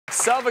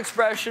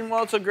Self-expression,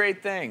 well, it's a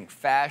great thing.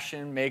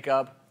 Fashion,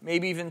 makeup,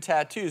 maybe even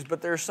tattoos.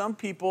 But there are some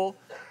people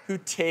who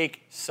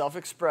take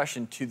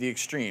self-expression to the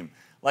extreme,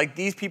 like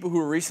these people who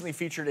were recently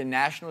featured in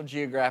National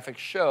Geographic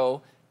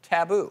show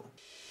Taboo.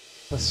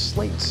 A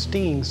slight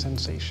stinging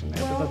sensation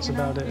there, but that's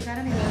about it. You got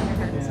anything on your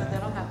head, so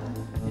that'll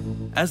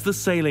happen. As the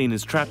saline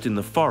is trapped in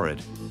the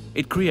forehead,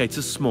 it creates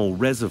a small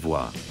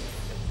reservoir.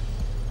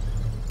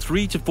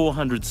 300 to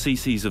 400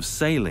 cc's of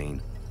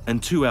saline,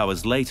 and 2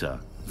 hours later,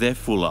 they're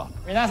full up.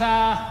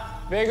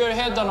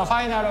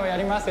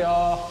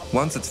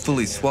 Once it's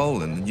fully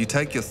swollen, you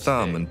take your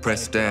thumb and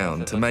press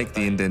down to make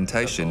the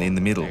indentation in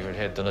the middle.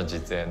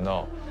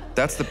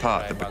 That's the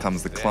part that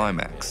becomes the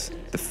climax,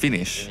 the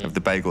finish of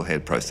the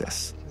Bagel-Head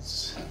process.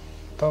 His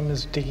thumb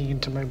is digging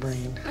into my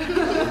brain.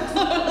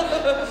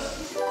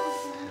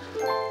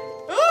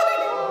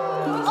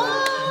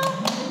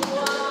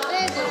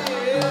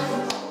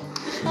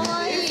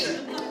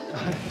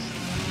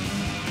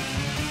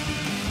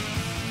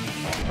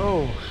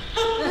 Oh.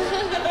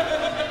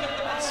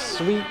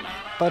 Sweet,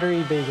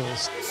 buttery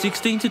bagels.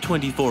 16 to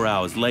 24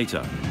 hours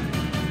later,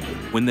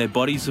 when their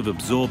bodies have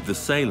absorbed the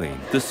saline,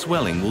 the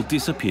swelling will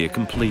disappear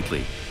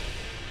completely.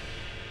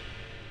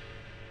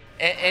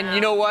 And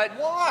you know what?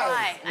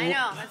 Why? I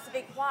know, that's the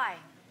big why.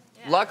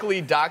 Yeah.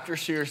 Luckily, Dr.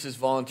 Sears has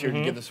volunteered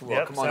to give this a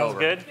whirl. Come on over.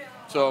 Good.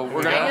 So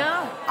we're gonna. I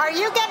know. Are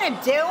you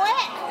gonna do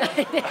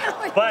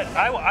it? But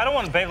I don't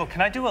want a bagel.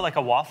 Can I do it like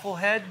a waffle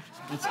head?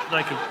 It's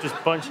like just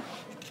bunch.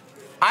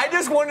 I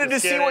just wanted to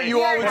see what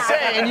you all would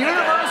say, and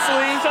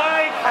universally,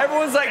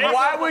 everyone's like,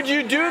 why would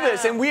you do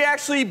this? And we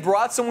actually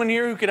brought someone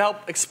here who could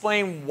help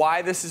explain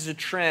why this is a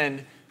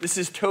trend. This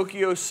is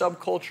Tokyo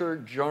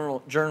subculture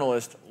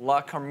journalist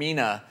La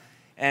Carmina.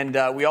 And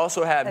we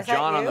also have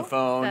John on the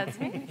phone. That's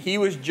me. He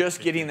was just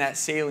getting that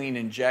saline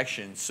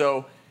injection.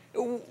 So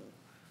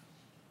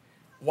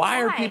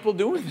why are people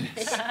doing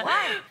this?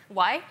 Why?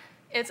 Why?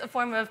 It's a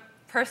form of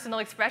personal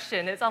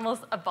expression. It's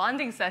almost a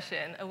bonding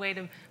session, a way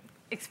to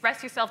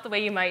express yourself the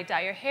way you might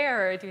dye your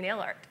hair or do nail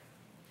art.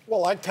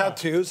 Well, like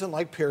tattoos and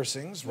like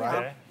piercings, right?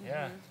 Okay.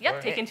 Yeah.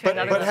 Yep, taken to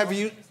another But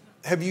level.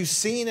 have you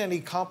seen any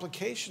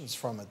complications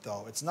from it,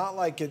 though? It's not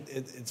like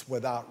it's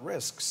without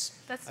risks.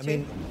 That's I true.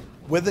 mean,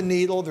 with a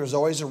needle, there's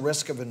always a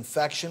risk of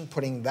infection,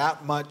 putting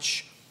that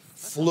much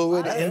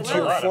fluid into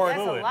your forehead.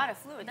 That's a lot of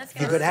fluid. That's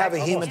You could have a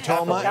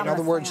hematoma. In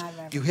other words, I've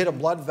ever you hit a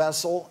blood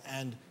vessel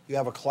and you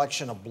have a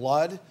collection of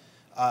blood.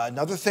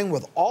 Another thing,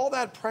 with all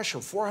that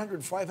pressure,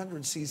 400,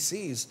 500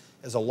 cc's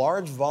is a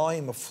large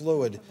volume of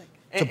fluid.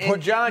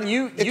 And John,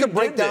 it could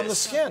break down the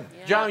skin.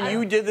 Yeah. John,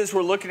 you did this.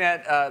 We're looking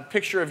at a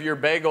picture of your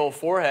bagel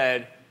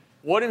forehead.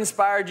 What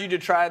inspired you to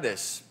try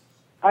this?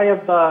 I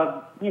have,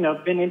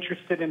 been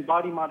interested in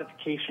body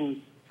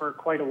modification for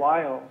quite a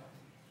while.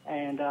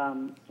 And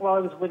while I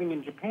was living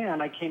in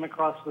Japan, I came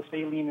across the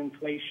saline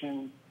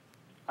inflation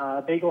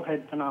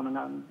Bagel-Head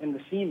phenomenon in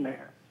the scene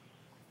there.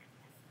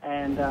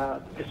 And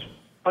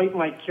despite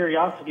my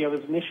curiosity, I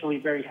was initially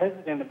very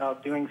hesitant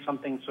about doing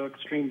something so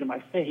extreme to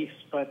my face,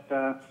 but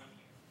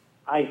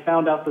I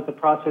found out that the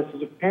process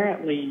is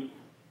apparently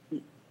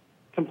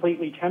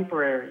completely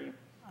temporary.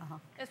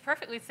 It's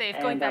perfectly safe.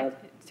 Going back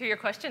to your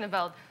question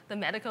about the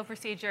medical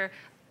procedure,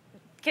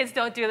 kids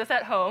don't do this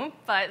at home,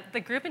 but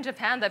the group in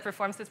Japan that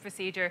performs this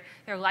procedure,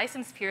 they're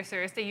licensed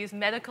piercers. They use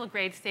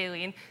medical-grade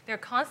saline. They're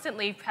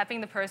constantly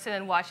prepping the person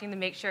and watching to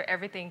make sure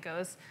everything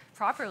goes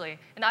properly.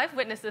 And I've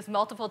witnessed this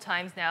multiple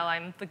times now.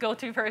 I'm the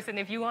go-to person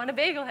if you want a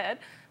bagel head,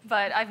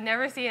 but I've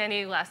never seen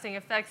any lasting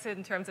effects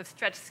in terms of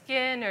stretched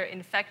skin or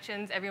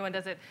infections. Everyone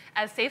does it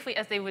as safely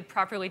as they would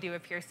properly do a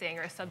piercing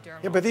or a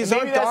subdermal. Yeah, but these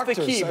Maybe aren't that's doctors.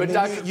 the key, but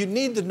I mean, you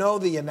need to know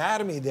the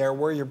anatomy there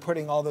where you're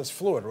putting all this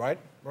fluid, right?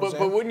 But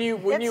wouldn't you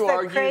argue It's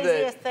the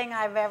craziest that? thing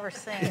I've ever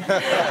seen. Roseanne,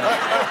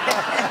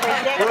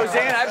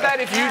 I bet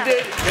if you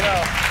did,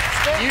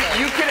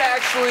 you could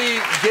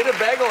actually get a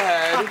bagel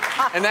head,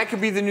 and that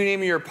could be the new name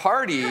of your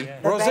party.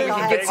 Roseanne, You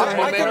can get some I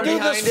momentum can do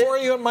behind this it. for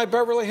you in my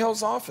Beverly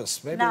Hills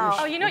office. Maybe No.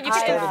 Oh, you know, you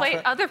can inflate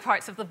other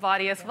parts of the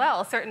body as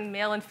well. Certain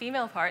male and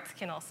female parts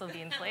can also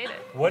be inflated.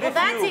 What if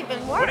that's you,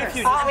 even What if worse.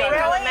 you Oh, just got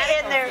really?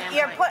 In their,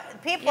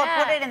 people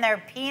put it in their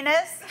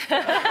penis? Is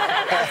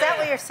that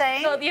what you're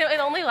saying? So, it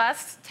only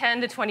lasts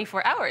 10 to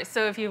 24 hours.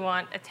 So if you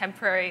want a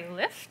temporary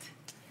lift,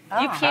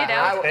 you pee it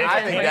out.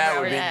 I think that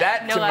would be,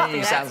 that No to me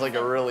laughing. sounds like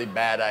a really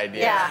bad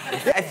idea. Yeah.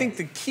 I think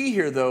the key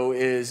here, though,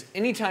 is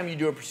anytime you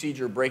do a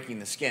procedure breaking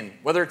the skin,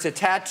 whether it's a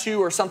tattoo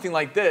or something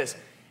like this,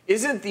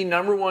 isn't the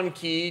 #1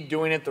 key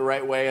doing it the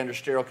right way under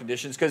sterile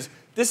conditions? Because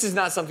this is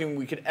not something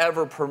we could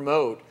ever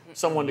promote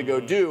someone to go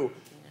do.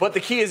 But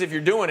the key is if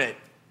you're doing it,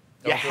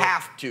 you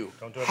have to.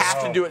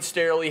 Have to do it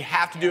sterilely,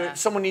 have to do it.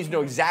 Someone needs to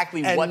know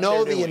exactly what they're doing. And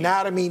know the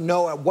anatomy,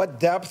 know at what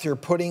depth you're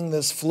putting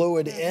this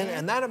fluid in.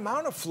 And that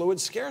amount of fluid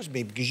scares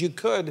me because you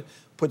could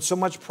put so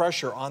much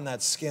pressure on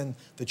that skin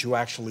that you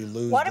actually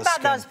lose What the about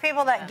skin. those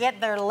people that get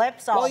their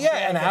lips all big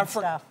and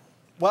stuff?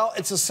 Well,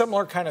 it's a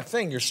similar kind of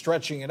thing. You're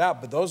stretching it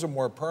out, but those are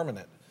more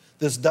permanent.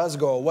 This does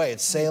go away.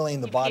 It's saline.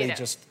 The body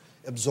just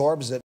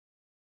absorbs it.